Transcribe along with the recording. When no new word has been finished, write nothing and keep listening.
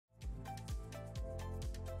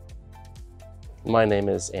My name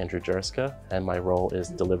is Andrew Jursca, and my role is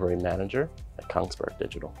Delivery Manager at Kongsberg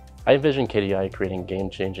Digital. I envision KDI creating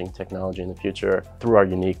game-changing technology in the future through our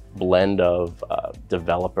unique blend of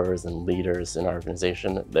developers and leaders in our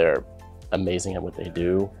organization. They're amazing at what they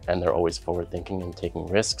do, and they're always forward-thinking and taking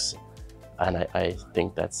risks. And I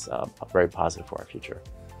think that's very positive for our future.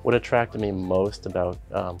 What attracted me most about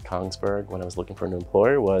Kongsberg when I was looking for a new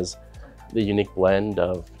employer was the unique blend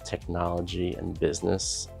of technology and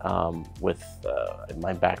business with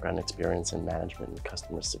my background experience in management and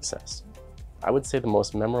customer success. I would say the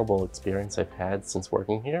most memorable experience I've had since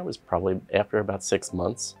working here was probably after about 6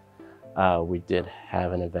 months. We did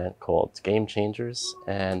have an event called Game Changers,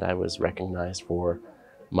 and I was recognized for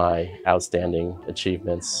my outstanding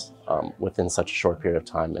achievements within such a short period of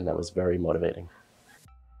time, and that was very motivating.